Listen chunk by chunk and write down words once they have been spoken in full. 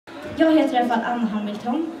Jag heter i alla fall Anna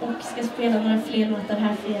Hamilton och ska spela några fler låtar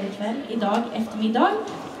här för er ikväll, idag, eftermiddag.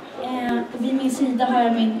 Vid min sida har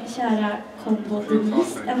jag min kära kombo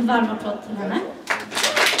Denise. En varm applåd till henne.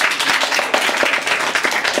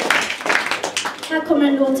 Här kommer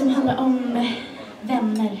en låt som handlar om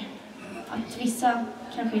vänner. Att vissa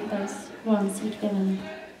kanske inte ens var ens riktiga vänner.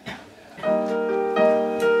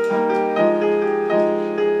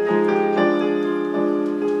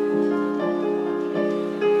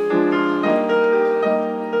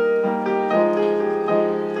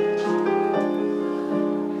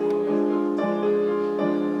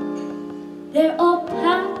 There are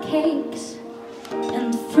pancakes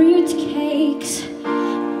and fruitcakes,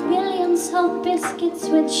 millions of biscuits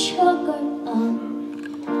with sugar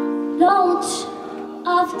on, loads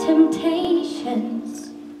of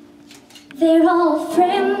temptations. They're all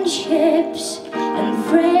friendships and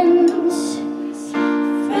friends,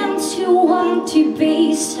 friends who want to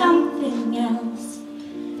be something else.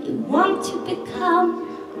 They want to become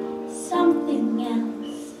something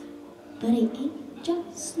else, but it ain't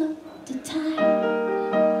just not the time.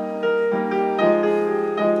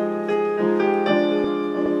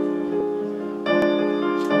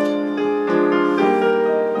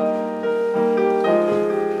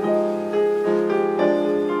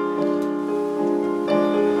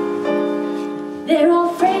 There are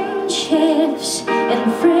friendships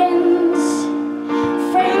and friends,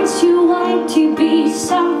 friends who want to be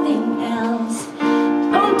something else,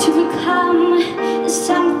 want to become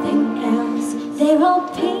something else. There are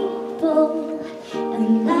people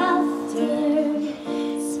and laughter,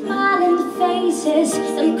 smiling faces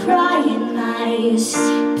and crying eyes,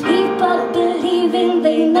 people believing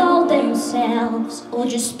they know themselves, or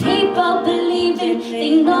just people believing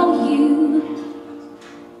they know you,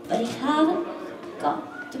 but they haven't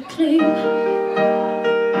got the clue.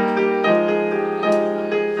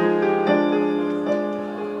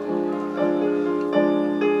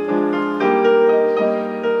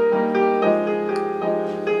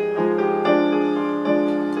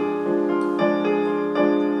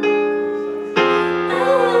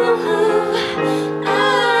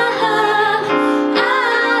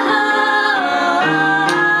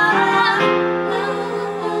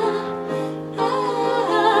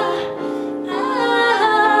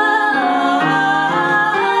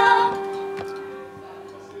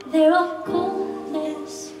 There are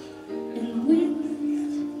coldness and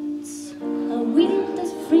winds, a wind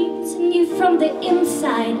that's freezing you from the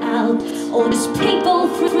inside out, or just people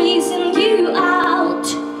freezing you out.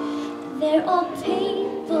 There are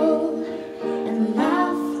people and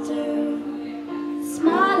laughter,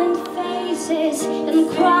 smiling faces and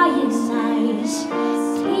crying eyes,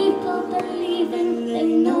 people believing they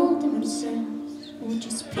know themselves, or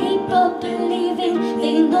just people believing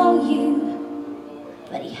they know you,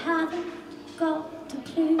 but you haven't got the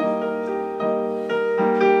clue.